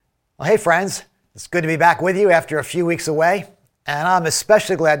Well, hey friends, it's good to be back with you after a few weeks away, and I'm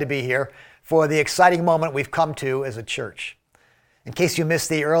especially glad to be here for the exciting moment we've come to as a church. In case you missed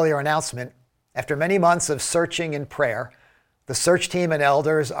the earlier announcement, after many months of searching and prayer, the search team and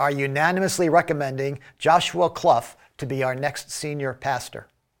elders are unanimously recommending Joshua Clough to be our next senior pastor.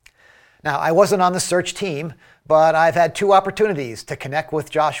 Now, I wasn't on the search team, but I've had two opportunities to connect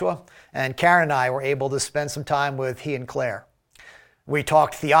with Joshua, and Karen and I were able to spend some time with he and Claire. We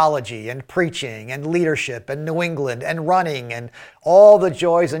talked theology and preaching and leadership and New England and running and all the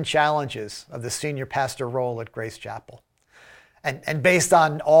joys and challenges of the senior pastor role at Grace Chapel. And based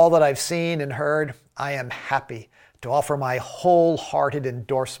on all that I've seen and heard, I am happy to offer my wholehearted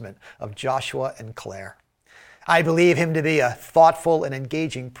endorsement of Joshua and Claire. I believe him to be a thoughtful and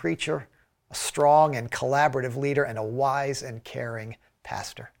engaging preacher, a strong and collaborative leader, and a wise and caring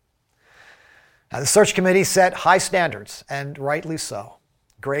pastor. Now, the search committee set high standards, and rightly so.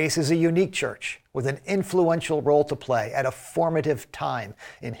 Grace is a unique church with an influential role to play at a formative time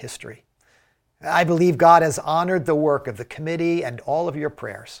in history. I believe God has honored the work of the committee and all of your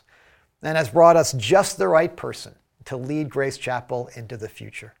prayers, and has brought us just the right person to lead Grace Chapel into the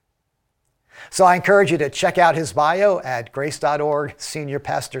future. So I encourage you to check out his bio at grace.org Senior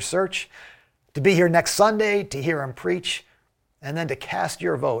Pastor Search, to be here next Sunday, to hear him preach, and then to cast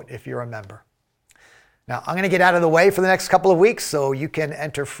your vote if you're a member. Now, I'm going to get out of the way for the next couple of weeks so you can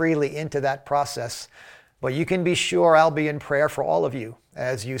enter freely into that process. But you can be sure I'll be in prayer for all of you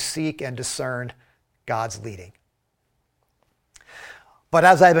as you seek and discern God's leading. But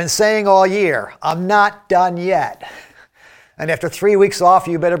as I've been saying all year, I'm not done yet. And after 3 weeks off,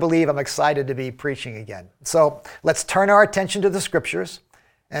 you better believe I'm excited to be preaching again. So let's turn our attention to the scriptures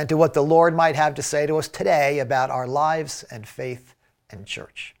and to what the Lord might have to say to us today about our lives and faith and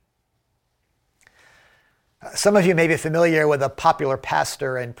church. Some of you may be familiar with a popular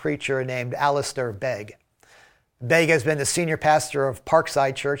pastor and preacher named Alistair Begg. Begg has been the senior pastor of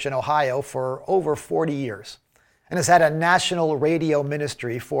Parkside Church in Ohio for over 40 years and has had a national radio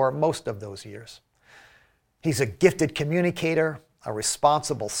ministry for most of those years. He's a gifted communicator, a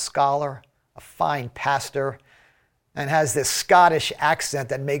responsible scholar, a fine pastor, and has this Scottish accent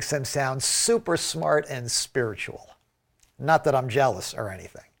that makes him sound super smart and spiritual. Not that I'm jealous or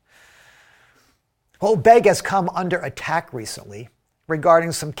anything. Well, Begg has come under attack recently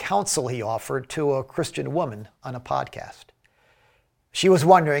regarding some counsel he offered to a Christian woman on a podcast. She was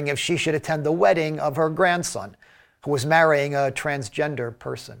wondering if she should attend the wedding of her grandson, who was marrying a transgender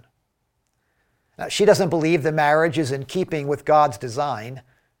person. Now, she doesn't believe the marriage is in keeping with God's design,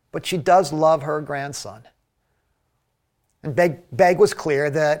 but she does love her grandson. And Begg was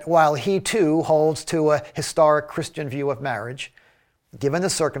clear that while he too holds to a historic Christian view of marriage, given the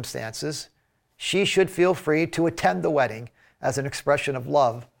circumstances, she should feel free to attend the wedding as an expression of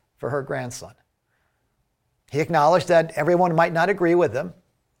love for her grandson. He acknowledged that everyone might not agree with him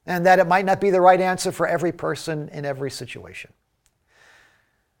and that it might not be the right answer for every person in every situation.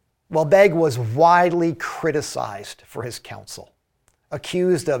 Well, Begg was widely criticized for his counsel,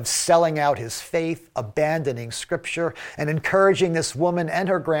 accused of selling out his faith, abandoning Scripture, and encouraging this woman and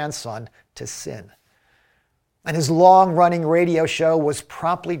her grandson to sin. And his long-running radio show was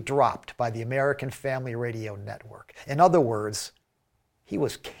promptly dropped by the American Family Radio Network. In other words, he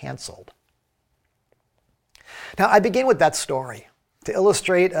was canceled. Now, I begin with that story to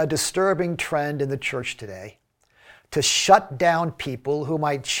illustrate a disturbing trend in the church today, to shut down people who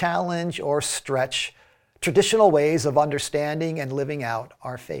might challenge or stretch traditional ways of understanding and living out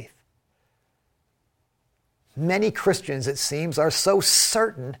our faith. Many Christians, it seems, are so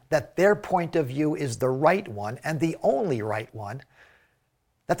certain that their point of view is the right one and the only right one,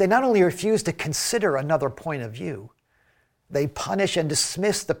 that they not only refuse to consider another point of view, they punish and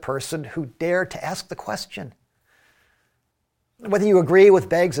dismiss the person who dared to ask the question. Whether you agree with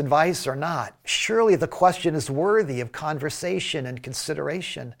Begg's advice or not, surely the question is worthy of conversation and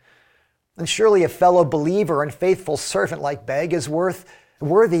consideration. And surely a fellow believer and faithful servant like Begg is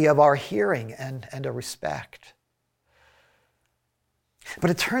worthy of our hearing and a respect.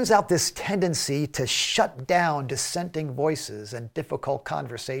 But it turns out this tendency to shut down dissenting voices and difficult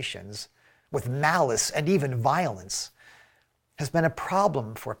conversations with malice and even violence has been a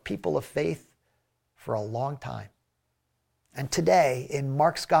problem for people of faith for a long time. And today, in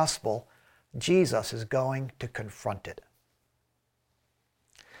Mark's gospel, Jesus is going to confront it.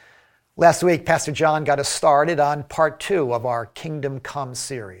 Last week, Pastor John got us started on part 2 of our Kingdom Come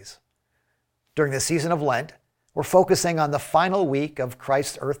series. During the season of Lent, we're focusing on the final week of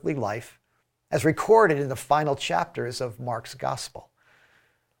Christ's earthly life as recorded in the final chapters of Mark's gospel.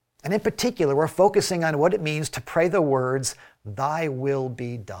 And in particular, we're focusing on what it means to pray the words, "Thy will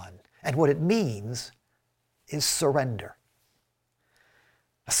be done," And what it means is surrender.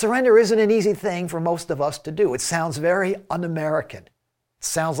 Surrender isn't an easy thing for most of us to do. It sounds very un-American. It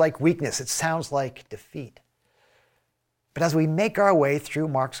sounds like weakness. It sounds like defeat. But as we make our way through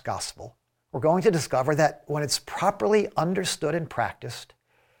Mark's gospel, we're going to discover that when it's properly understood and practiced,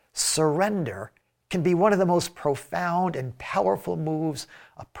 surrender can be one of the most profound and powerful moves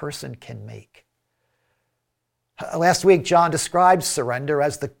a person can make. Last week, John described surrender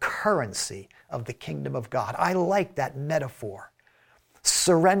as the currency of the kingdom of God. I like that metaphor.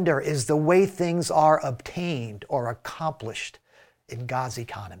 Surrender is the way things are obtained or accomplished in God's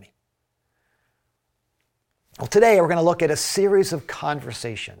economy. Well, today we're going to look at a series of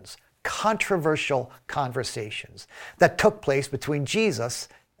conversations, controversial conversations, that took place between Jesus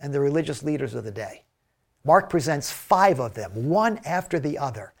and the religious leaders of the day. Mark presents 5 of them, one after the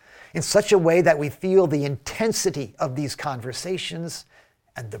other, in such a way that we feel the intensity of these conversations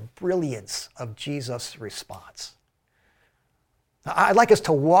and the brilliance of Jesus' response. Now, I'd like us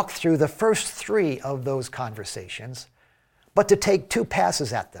to walk through the first 3 of those conversations, but to take 2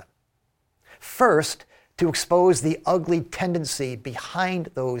 passes at them. First, to expose the ugly tendency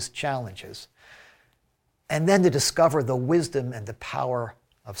behind those challenges, and then to discover the wisdom and the power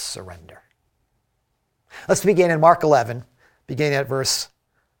of surrender. Let's begin in Mark 11, beginning at verse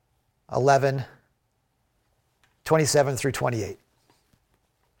 11, 27 through 28.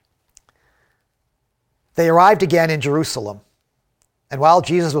 They arrived again in Jerusalem, and while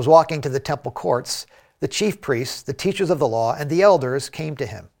Jesus was walking to the temple courts, the chief priests, the teachers of the law, and the elders came to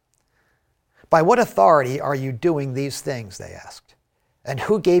him. "By what authority are you doing these things?" they asked. "And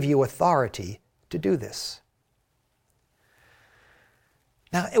who gave you authority to do this?"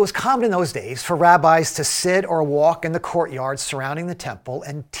 Now, it was common in those days for rabbis to sit or walk in the courtyards surrounding the temple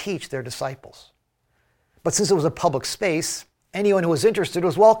and teach their disciples. But since it was a public space, anyone who was interested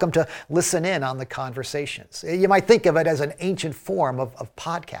was welcome to listen in on the conversations. You might think of it as an ancient form of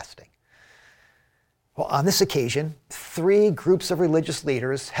podcasting. Well, on this occasion, 3 groups of religious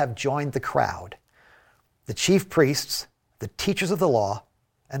leaders have joined the crowd: the chief priests, the teachers of the law,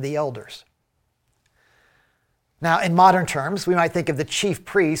 and the elders. Now, in modern terms, we might think of the chief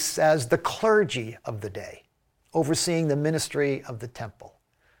priests as the clergy of the day, overseeing the ministry of the temple.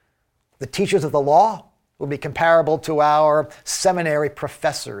 The teachers of the law would be comparable to our seminary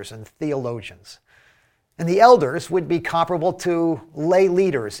professors and theologians. And the elders would be comparable to lay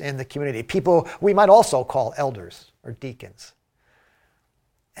leaders in the community, people we might also call elders or deacons.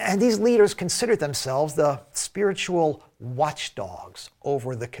 And these leaders considered themselves the spiritual watchdogs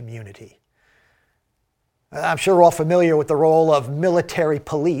over the community. I'm sure we're all familiar with the role of military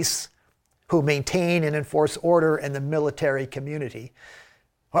police, who maintain and enforce order in the military community.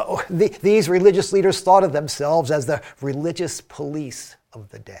 Well, these religious leaders thought of themselves as the religious police of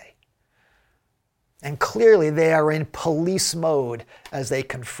the day. And clearly they are in police mode as they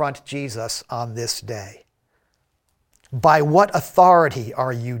confront Jesus on this day. "By what authority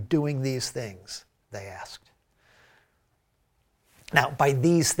are you doing these things?" they asked. Now, by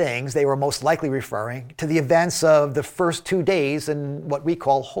these things, they were most likely referring to the events of the first 2 days in what we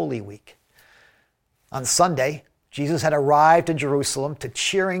call Holy Week. On Sunday, Jesus had arrived in Jerusalem to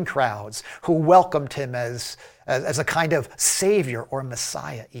cheering crowds who welcomed him as a kind of savior or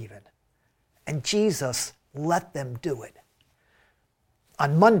Messiah even. And Jesus let them do it.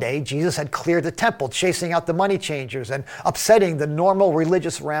 On Monday, Jesus had cleared the temple, chasing out the money changers and upsetting the normal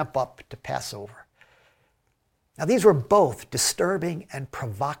religious ramp-up to Passover. Now, these were both disturbing and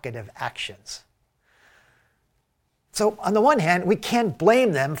provocative actions. So, on the one hand, we can't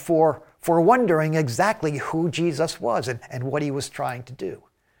blame them for wondering exactly who Jesus was and what he was trying to do.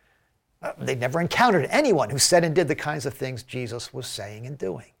 They'd never encountered anyone who said and did the kinds of things Jesus was saying and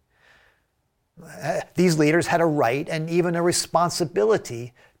doing. These leaders had a right and even a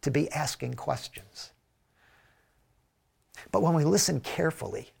responsibility to be asking questions. But when we listen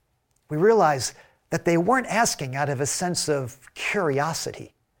carefully, we realize that they weren't asking out of a sense of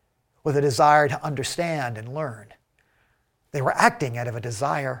curiosity with a desire to understand and learn. They were acting out of a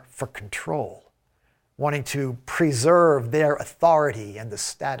desire for control, wanting to preserve their authority and the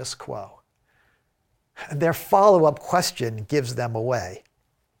status quo. Their follow-up question gives them away.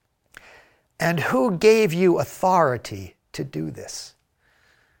 "And who gave you authority to do this?"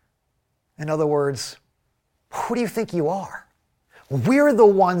 In other words, who do you think you are? We're the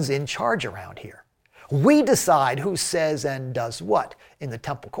ones in charge around here. We decide who says and does what in the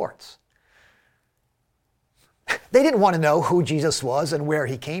temple courts. They didn't want to know who Jesus was and where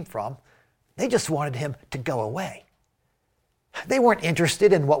he came from. They just wanted him to go away. They weren't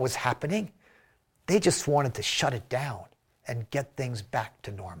interested in what was happening. They just wanted to shut it down and get things back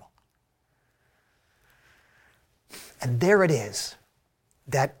to normal. And there it is,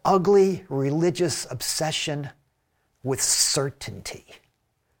 that ugly religious obsession with certainty,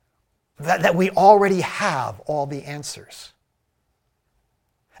 that we already have all the answers.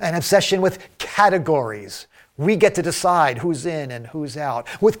 An obsession with categories. We get to decide who's in and who's out.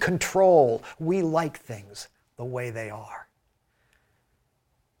 With control, we like things the way they are.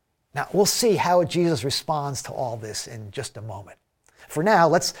 Now, we'll see how Jesus responds to all this in just a moment. For now,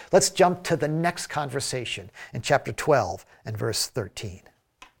 let's jump to the next conversation in chapter 12 and verse 13.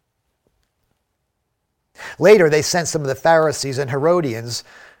 Later, they sent some of the Pharisees and Herodians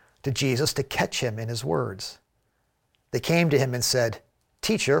to Jesus to catch him in his words. They came to him and said,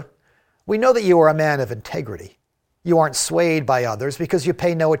 "Teacher, we know that you are a man of integrity. You aren't swayed by others because you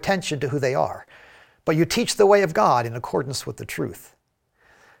pay no attention to who they are, but you teach the way of God in accordance with the truth.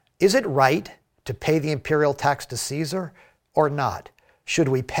 Is it right to pay the imperial tax to Caesar or not? Should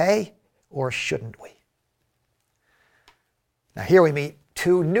we pay or shouldn't we?" Now here we meet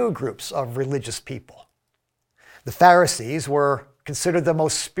two new groups of religious people. The Pharisees were considered the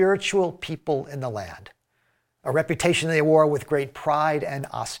most spiritual people in the land, a reputation they wore with great pride and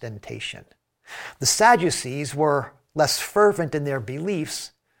ostentation. The Sadducees were less fervent in their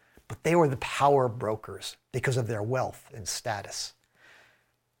beliefs, but they were the power brokers because of their wealth and status.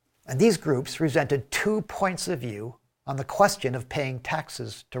 And these groups presented 2 points of view on the question of paying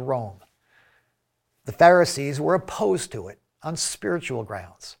taxes to Rome. The Pharisees were opposed to it on spiritual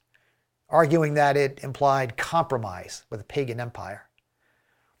grounds, arguing that it implied compromise with the pagan empire.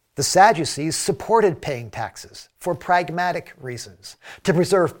 The Sadducees supported paying taxes for pragmatic reasons, to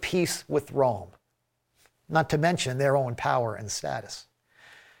preserve peace with Rome, not to mention their own power and status.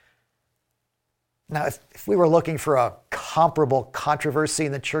 Now, if we were looking for a comparable controversy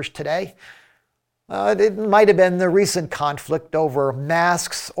in the church today, it might have been the recent conflict over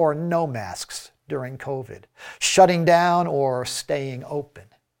masks or no masks during COVID, shutting down or staying open.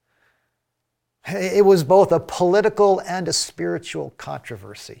 It was both a political and a spiritual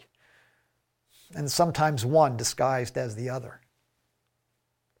controversy, and sometimes one disguised as the other.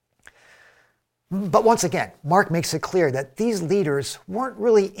 But once again, Mark makes it clear that these leaders weren't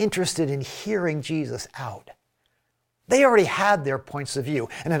really interested in hearing Jesus out. They already had their points of view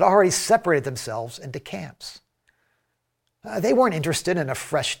and had already separated themselves into camps. They weren't interested in a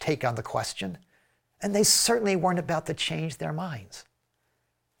fresh take on the question, and they certainly weren't about to change their minds.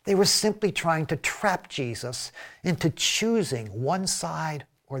 They were simply trying to trap Jesus into choosing one side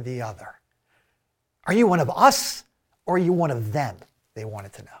or the other. Are you one of us or are you one of them? They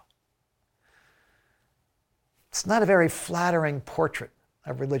wanted to know. It's not a very flattering portrait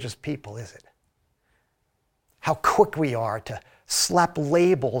of religious people, is it? How quick we are to slap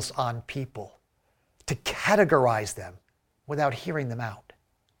labels on people, to categorize them without hearing them out.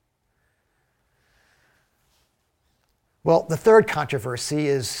 Well, the third controversy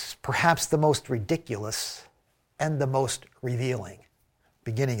is perhaps the most ridiculous and the most revealing,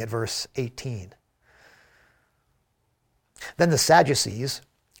 beginning at verse 18. Then the Sadducees,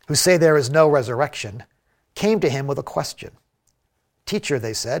 who say there is no resurrection, came to him with a question. "Teacher,"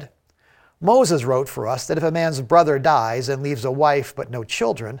 they said, "Moses wrote for us that if a man's brother dies and leaves a wife but no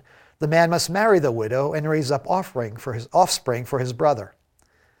children, the man must marry the widow and raise up offspring for his brother.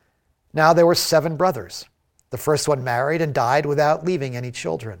 Now there were 7 brothers. The first one married and died without leaving any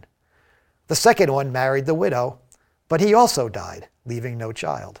children. The second one married the widow, but he also died, leaving no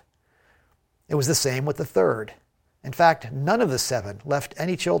child. It was the same with the third. In fact, none of the 7 left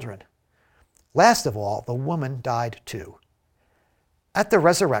any children. Last of all, the woman died too. At the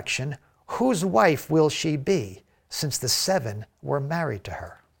resurrection, whose wife will she be, since the 7 were married to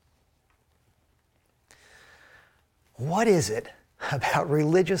her?" What is it about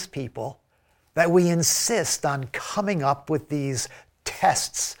religious people that we insist on coming up with these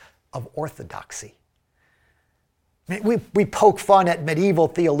tests of orthodoxy? I mean, we poke fun at medieval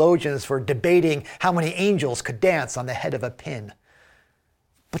theologians for debating how many angels could dance on the head of a pin.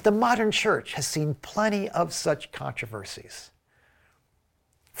 But the modern church has seen plenty of such controversies.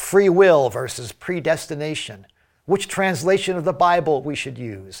 Free will versus predestination, which translation of the Bible we should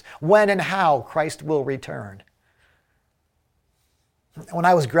use, when and how Christ will return. When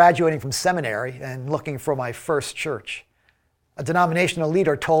I was graduating from seminary and looking for my first church, a denominational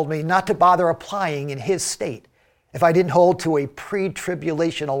leader told me not to bother applying in his state if I didn't hold to a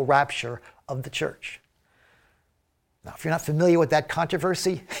pre-tribulational rapture of the church. Now, if you're not familiar with that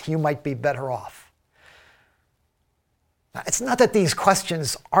controversy, you might be better off. Now, it's not that these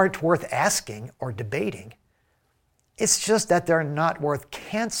questions aren't worth asking or debating. It's just that they're not worth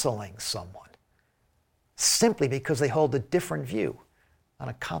canceling someone simply because they hold a different view on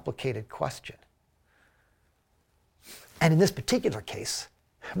a complicated question. And in this particular case,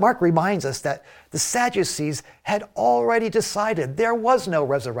 Mark reminds us that the Sadducees had already decided there was no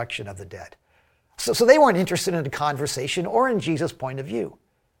resurrection of the dead. So they weren't interested in a conversation or in Jesus' point of view.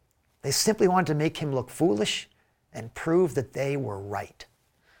 They simply wanted to make him look foolish and prove that they were right.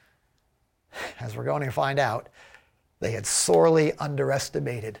 As we're going to find out, they had sorely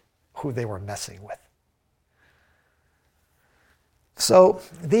underestimated who they were messing with. So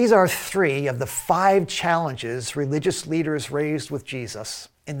these are 3 of the 5 challenges religious leaders raised with Jesus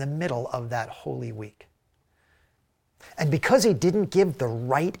in the middle of that Holy Week. And because he didn't give the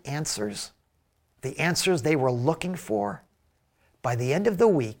right answers, the answers they were looking for, by the end of the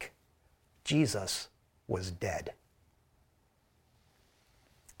week, Jesus was dead.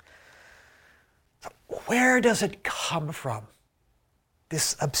 Where does it come from?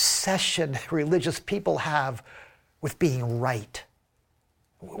 This obsession religious people have with being right,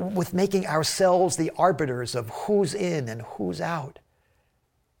 with making ourselves the arbiters of who's in and who's out,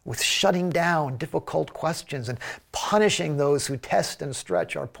 with shutting down difficult questions and punishing those who test and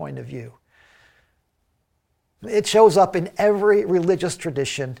stretch our point of view. It shows up in every religious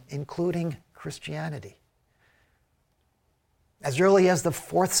tradition, including Christianity. As early as the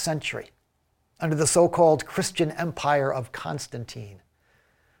 4th century, under the so-called Christian Empire of Constantine,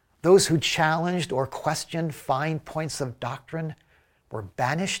 those who challenged or questioned fine points of doctrine were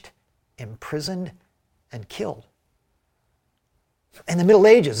banished, imprisoned, and killed. In the Middle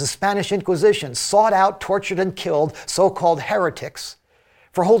Ages, the Spanish Inquisition sought out, tortured, and killed so-called heretics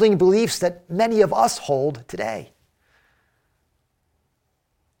for holding beliefs that many of us hold today.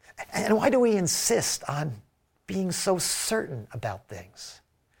 And why do we insist on being so certain about things?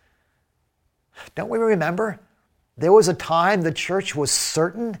 Don't we remember there was a time the church was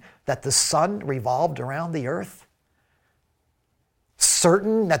certain that the sun revolved around the earth?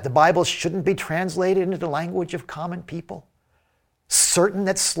 Certain that the Bible shouldn't be translated into the language of common people? Certain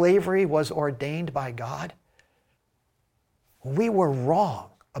that slavery was ordained by God? We were wrong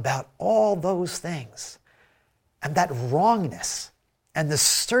about all those things. And that wrongness and the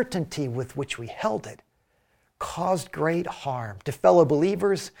certainty with which we held it caused great harm to fellow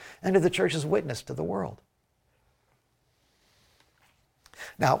believers and to the church's witness to the world.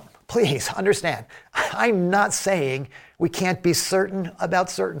 Now, please understand, I'm not saying we can't be certain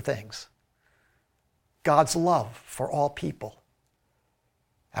about certain things. God's love for all people,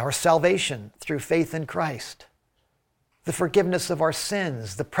 our salvation through faith in Christ, the forgiveness of our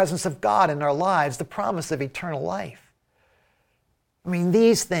sins, the presence of God in our lives, the promise of eternal life. I mean,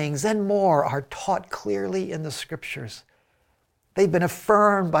 these things and more are taught clearly in the Scriptures. They've been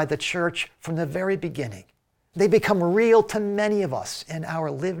affirmed by the church from the very beginning. They become real to many of us in our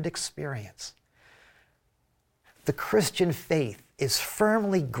lived experience. The Christian faith is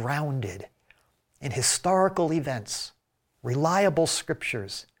firmly grounded in historical events, reliable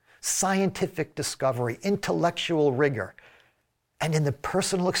scriptures, scientific discovery, intellectual rigor, and in the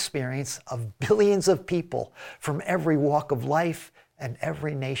personal experience of billions of people from every walk of life and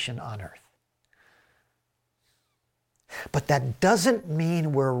every nation on earth. But that doesn't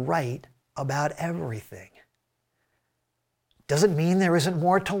mean we're right about everything. Doesn't mean there isn't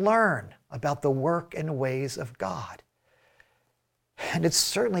more to learn about the work and ways of God. And it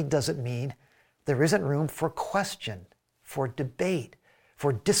certainly doesn't mean there isn't room for question, for debate,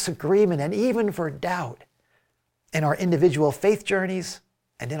 for disagreement, and even for doubt in our individual faith journeys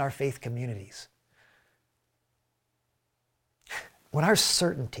and in our faith communities. When our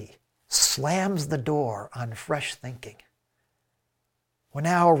certainty slams the door on fresh thinking, when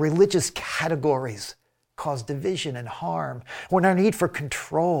our religious categories cause division and harm, when our need for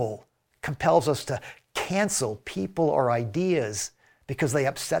control compels us to cancel people or ideas because they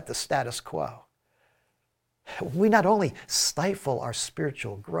upset the status quo, we not only stifle our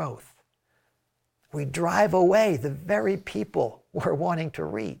spiritual growth, we drive away the very people we're wanting to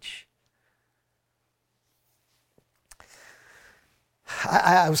reach.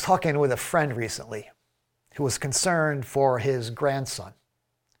 I was talking with a friend recently who was concerned for his grandson,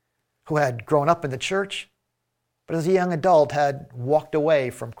 who had grown up in the church, but as a young adult had walked away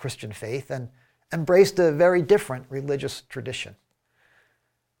from Christian faith and embraced a very different religious tradition.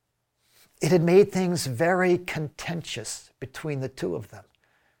 It had made things very contentious between the two of them,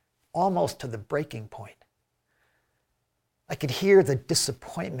 almost to the breaking point. I could hear the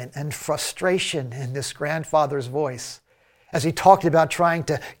disappointment and frustration in this grandfather's voice as he talked about trying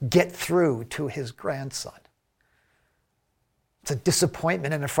to get through to his grandson. It's a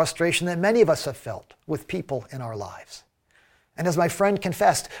disappointment and a frustration that many of us have felt with people in our lives. And as my friend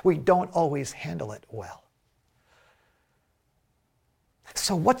confessed, we don't always handle it well.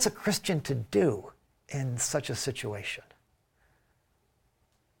 So what's a Christian to do in such a situation?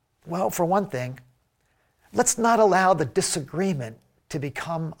 Well, for one thing, let's not allow the disagreement to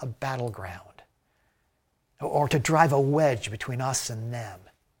become a battleground or to drive a wedge between us and them.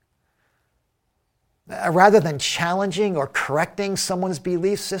 Rather than challenging or correcting someone's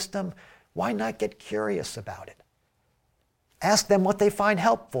belief system, why not get curious about it? Ask them what they find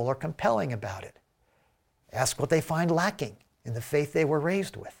helpful or compelling about it. Ask what they find lacking in the faith they were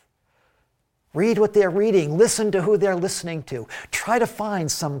raised with. Read what they're reading. Listen to who they're listening to. Try to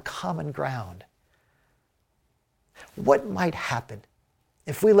find some common ground. What might happen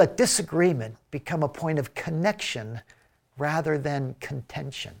if we let disagreement become a point of connection rather than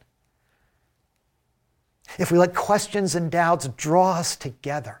contention? If we let questions and doubts draw us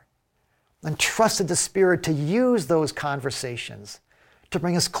together and trusted the Spirit to use those conversations to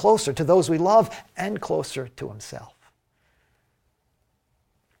bring us closer to those we love and closer to Himself.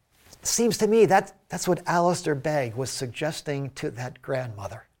 It seems to me that's what Alistair Begg was suggesting to that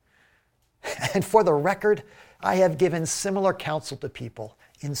grandmother. And for the record, I have given similar counsel to people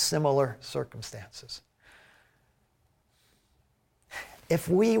in similar circumstances. If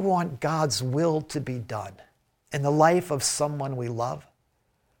we want God's will to be done in the life of someone we love,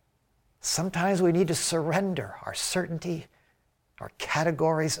 sometimes we need to surrender our certainty, our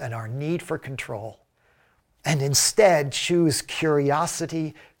categories, and our need for control, and instead choose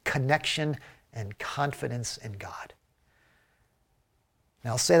curiosity, connection, and confidence in God.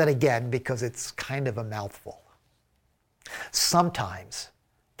 Now I'll say that again because it's kind of a mouthful. Sometimes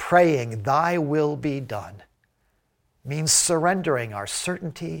praying, "Thy will be done," means surrendering our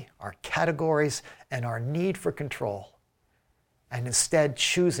certainty, our categories, and our need for control, and instead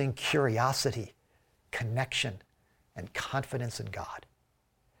choosing curiosity, connection, and confidence in God.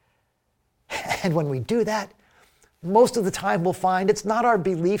 And when we do that, most of the time we'll find it's not our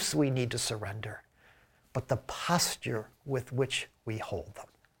beliefs we need to surrender, but the posture with which we hold them.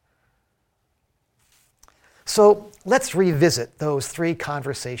 So let's revisit those three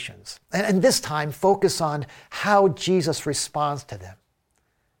conversations, and this time focus on how Jesus responds to them.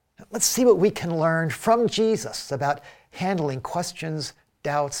 Let's see what we can learn from Jesus about handling questions,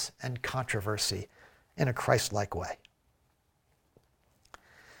 doubts, and controversy in a Christ-like way.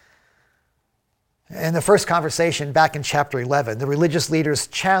 In the first conversation back in chapter 11, the religious leaders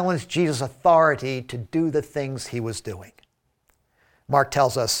challenged Jesus' authority to do the things he was doing. Mark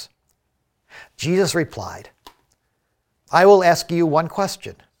tells us, Jesus replied, "I will ask you one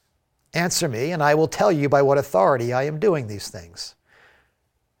question. Answer me, and I will tell you by what authority I am doing these things.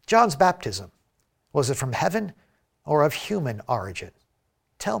 John's baptism, was it from heaven or of human origin?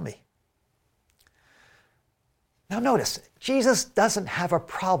 Tell me." Now notice, Jesus doesn't have a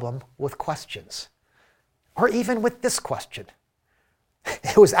problem with questions, or even with this question.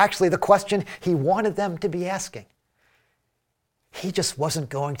 It was actually the question he wanted them to be asking. He just wasn't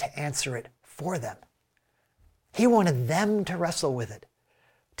going to answer it for them. He wanted them to wrestle with it,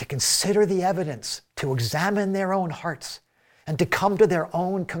 to consider the evidence, to examine their own hearts, and to come to their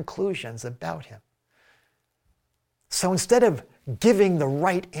own conclusions about him. So instead of giving the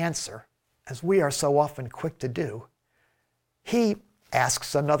right answer, as we are so often quick to do, he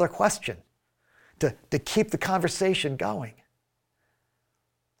asks another question to keep the conversation going.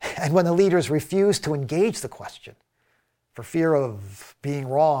 And when the leaders refuse to engage the question for fear of being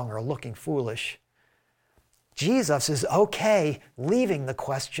wrong or looking foolish, Jesus is okay leaving the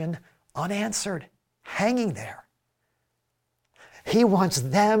question unanswered, hanging there. He wants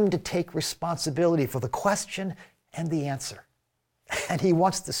them to take responsibility for the question and the answer. And he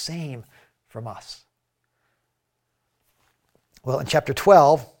wants the same from us. Well, in chapter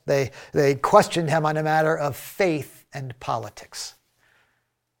 12, they questioned him on a matter of faith and politics.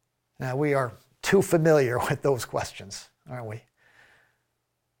 Now, we are too familiar with those questions, aren't we?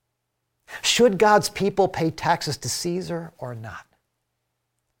 Should God's people pay taxes to Caesar or not?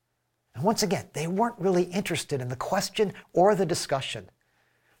 And once again, they weren't really interested in the question or the discussion.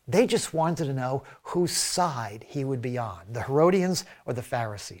 They just wanted to know whose side he would be on, the Herodians or the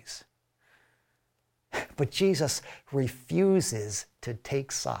Pharisees. But Jesus refuses to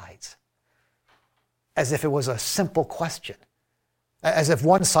take sides, as if it was a simple question, as if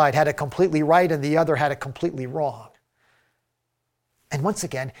one side had it completely right and the other had it completely wrong. And once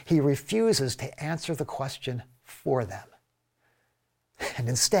again, he refuses to answer the question for them, and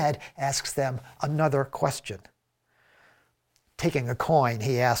instead asks them another question. Taking a coin,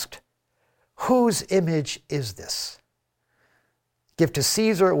 he asked, "Whose image is this? Give to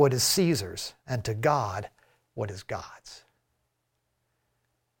Caesar what is Caesar's, and to God what is God's."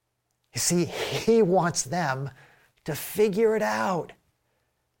 You see, he wants them to figure it out,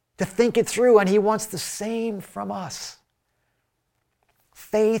 to think it through, and he wants the same from us.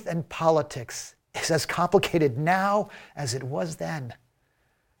 faith and politics is as complicated now as it was then.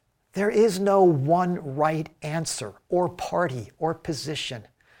 There is no one right answer or party or position.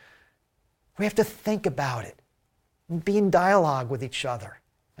 We have to think about it and be in dialogue with each other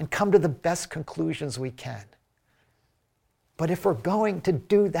and come to the best conclusions we can. But if we're going to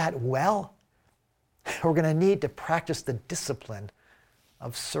do that well, we're going to need to practice the discipline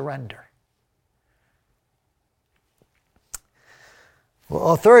of surrender.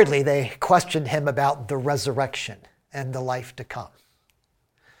 Well, thirdly, they questioned him about the resurrection and the life to come.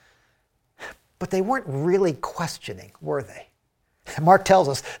 But they weren't really questioning, were they? Mark tells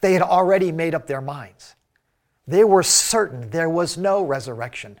us they had already made up their minds. They were certain there was no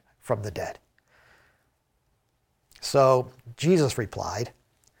resurrection from the dead. So Jesus replied,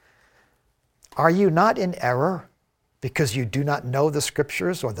 "Are you not in error because you do not know the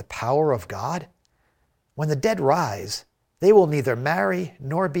Scriptures or the power of God? When the dead rise, they will neither marry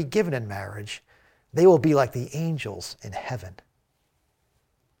nor be given in marriage. They will be like the angels in heaven."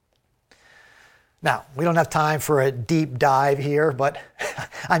 Now, we don't have time for a deep dive here, but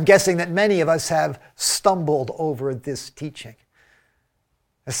I'm guessing that many of us have stumbled over this teaching,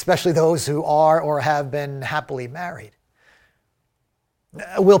 especially those who are or have been happily married.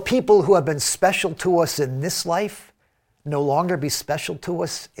 Will people who have been special to us in this life no longer be special to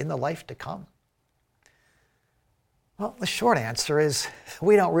us in the life to come? Well, the short answer is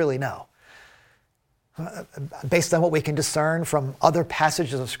we don't really know. Based on what we can discern from other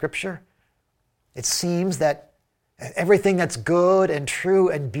passages of Scripture, it seems that everything that's good and true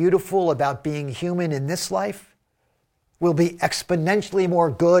and beautiful about being human in this life will be exponentially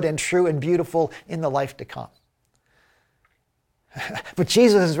more good and true and beautiful in the life to come. But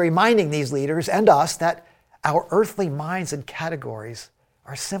Jesus is reminding these leaders and us that our earthly minds and categories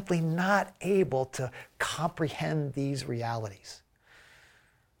are simply not able to comprehend these realities.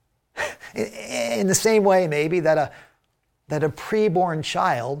 In the same way, maybe, that a preborn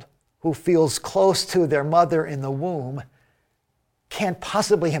child who feels close to their mother in the womb can't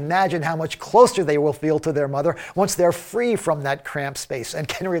possibly imagine how much closer they will feel to their mother once they're free from that cramped space and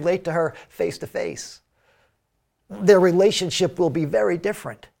can relate to her face to face. Their relationship will be very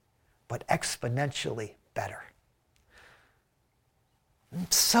different, but exponentially better.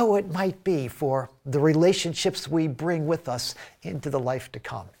 So it might be for the relationships we bring with us into the life to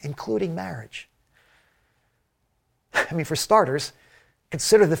come, including marriage. I mean, for starters,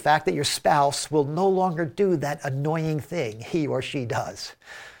 consider the fact that your spouse will no longer do that annoying thing he or she does,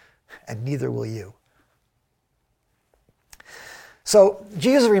 and neither will you. So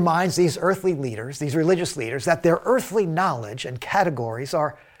Jesus reminds these earthly leaders, these religious leaders, that their earthly knowledge and categories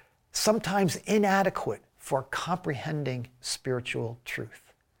are sometimes inadequate for comprehending spiritual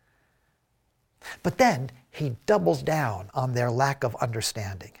truth. But then he doubles down on their lack of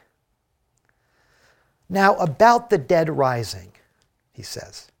understanding. Now, about the dead rising, he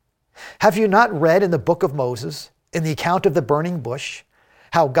says, "Have you not read in the book of Moses, in the account of the burning bush,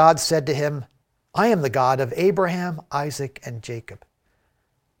 how God said to him, 'I am the God of Abraham, Isaac, and Jacob'?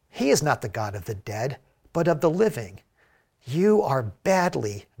 He is not the God of the dead, but of the living. You are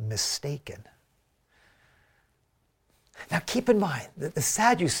badly mistaken." Now keep in mind that the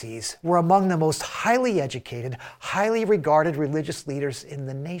Sadducees were among the most highly educated, highly regarded religious leaders in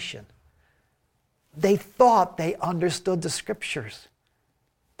the nation. They thought they understood the Scriptures,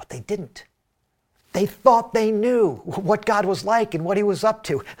 but they didn't. They thought they knew what God was like and what he was up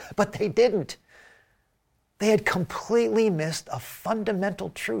to, but they didn't. They had completely missed a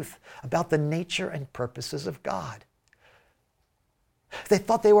fundamental truth about the nature and purposes of God. They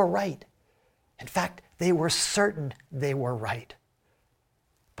thought they were right. In fact, they were certain they were right.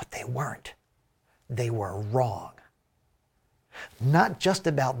 But they weren't. They were wrong. Not just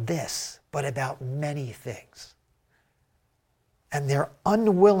about this, but about many things. And their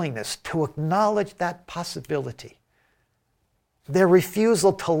unwillingness to acknowledge that possibility, their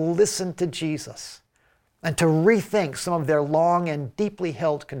refusal to listen to Jesus and to rethink some of their long and deeply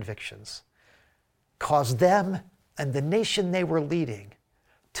held convictions, caused them and the nation they were leading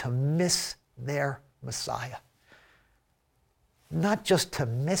to miss their Messiah. Not just to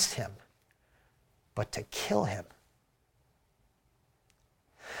miss him, but to kill him.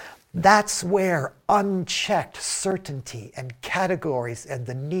 That's where unchecked certainty and categories and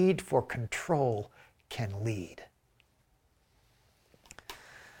the need for control can lead.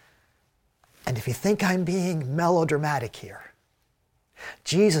 And if you think I'm being melodramatic here,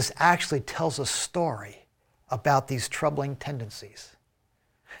 Jesus actually tells a story about these troubling tendencies.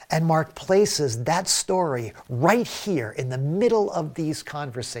 And Mark places that story right here in the middle of these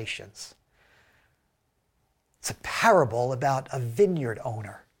conversations. It's a parable about a vineyard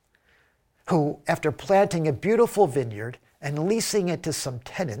owner who, after planting a beautiful vineyard and leasing it to some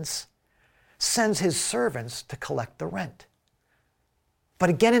tenants, sends his servants to collect the rent.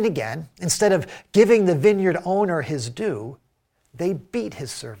 But again and again, instead of giving the vineyard owner his due, they beat his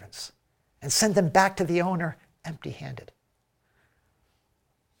servants and send them back to the owner empty-handed.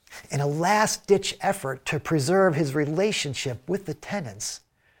 In a last-ditch effort to preserve his relationship with the tenants,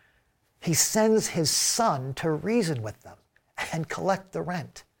 he sends his son to reason with them and collect the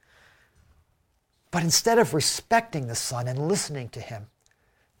rent. But instead of respecting the son and listening to him,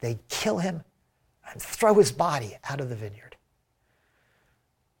 they kill him and throw his body out of the vineyard.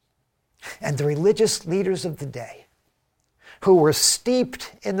 And the religious leaders of the day, who were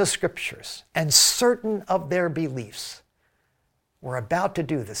steeped in the scriptures and certain of their beliefs, were about to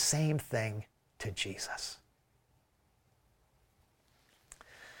do the same thing to Jesus.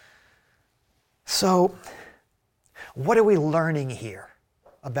 So, what are we learning here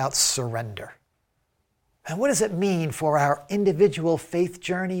about surrender? And what does it mean for our individual faith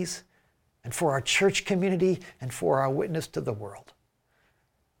journeys and for our church community and for our witness to the world?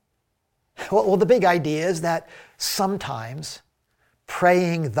 Well, the big idea is that sometimes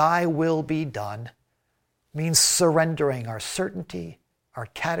praying "Thy will be done" means surrendering our certainty, our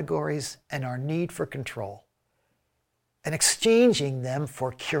categories, and our need for control, and exchanging them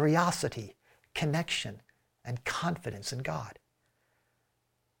for curiosity, connection, and confidence in God.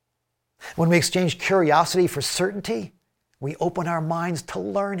 When we exchange curiosity for certainty, we open our minds to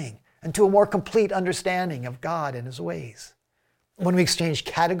learning and to a more complete understanding of God and his ways. When we exchange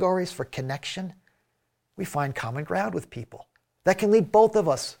categories for connection, we find common ground with people that can lead both of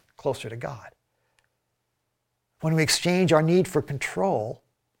us closer to God. When we exchange our need for control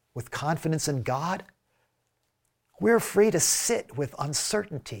with confidence in God, we're free to sit with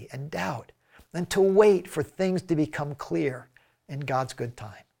uncertainty and doubt and to wait for things to become clear in God's good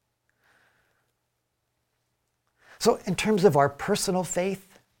time. So in terms of our personal faith,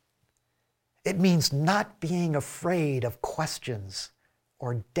 it means not being afraid of questions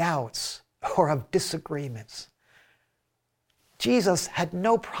or doubts or of disagreements. Jesus had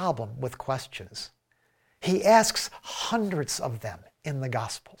no problem with questions. He asks hundreds of them in the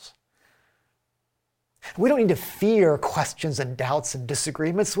Gospels. We don't need to fear questions and doubts and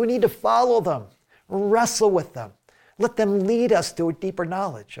disagreements. We need to follow them, wrestle with them, let them lead us to a deeper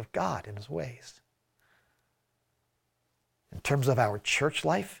knowledge of God and his ways. In terms of our church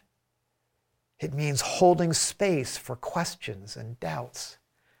life, it means holding space for questions and doubts.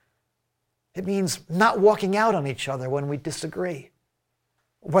 It means not walking out on each other when we disagree,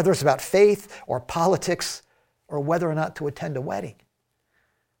 whether it's about faith or politics or whether or not to attend a wedding.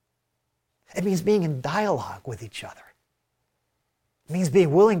 It means being in dialogue with each other. It means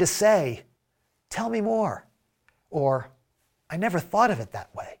being willing to say, "Tell me more," or "I never thought of it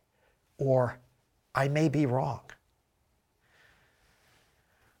that way," or "I may be wrong."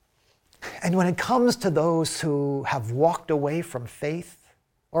 And when it comes to those who have walked away from faith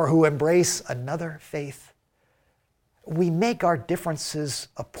or who embrace another faith, we make our differences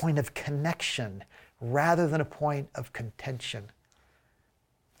a point of connection rather than a point of contention.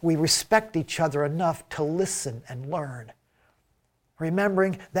 We respect each other enough to listen and learn,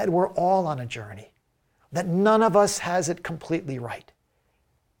 remembering that we're all on a journey, that none of us has it completely right,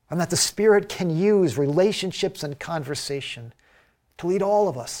 and that the Spirit can use relationships and conversation to lead all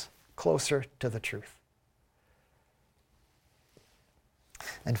of us closer to the truth.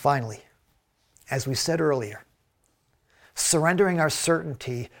 And finally, as we said earlier, surrendering our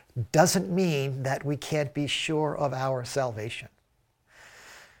certainty doesn't mean that we can't be sure of our salvation.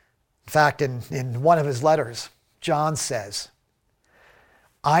 In fact, in one of his letters, John says,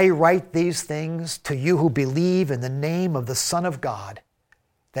 "I write these things to you who believe in the name of the Son of God,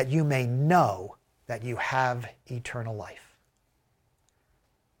 that you may know that you have eternal life."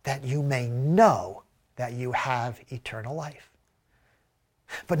 That you may know that you have eternal life.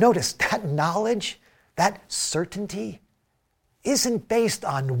 But notice, that knowledge, that certainty, isn't based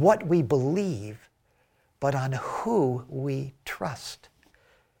on what we believe, but on who we trust.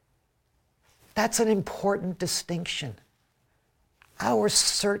 That's an important distinction. Our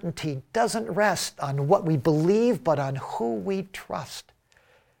certainty doesn't rest on what we believe, but on who we trust.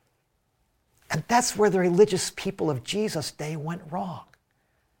 And that's where the religious people of Jesus' day went wrong.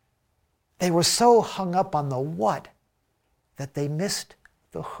 They were so hung up on the what that they missed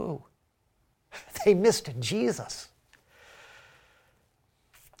the who. They missed Jesus.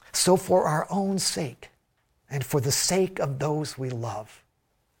 So for our own sake, and for the sake of those we love,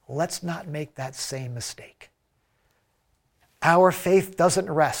 let's not make that same mistake. Our faith doesn't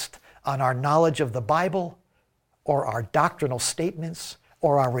rest on our knowledge of the Bible or our doctrinal statements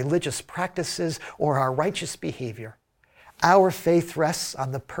or our religious practices or our righteous behavior. Our faith rests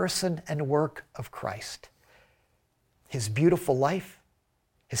on the person and work of Christ. His beautiful life,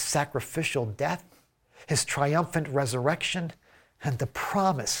 his sacrificial death, his triumphant resurrection, and the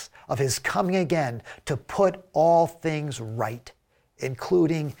promise of his coming again to put all things right,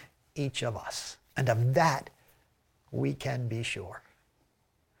 including each of us. And of that, we can be sure.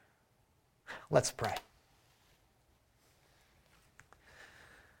 Let's pray.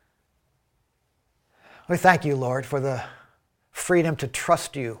 We thank you, Lord, for the freedom to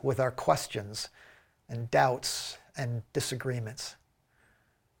trust you with our questions and doubts and disagreements.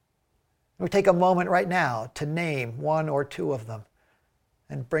 We take a moment right now to name one or two of them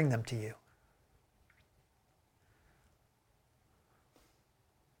and bring them to you.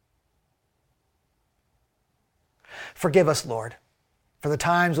 Forgive us, Lord, for the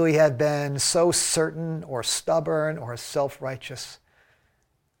times we have been so certain or stubborn or self-righteous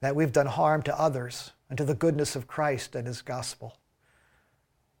that we've done harm to others and to the goodness of Christ and his gospel.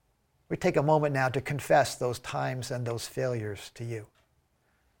 We take a moment now to confess those times and those failures to you.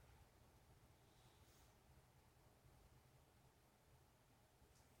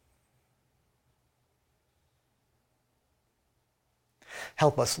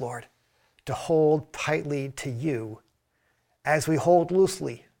 Help us, Lord, to hold tightly to you as we hold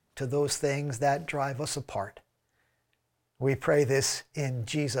loosely to those things that drive us apart. We pray this in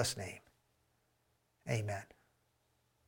Jesus' name. Amen.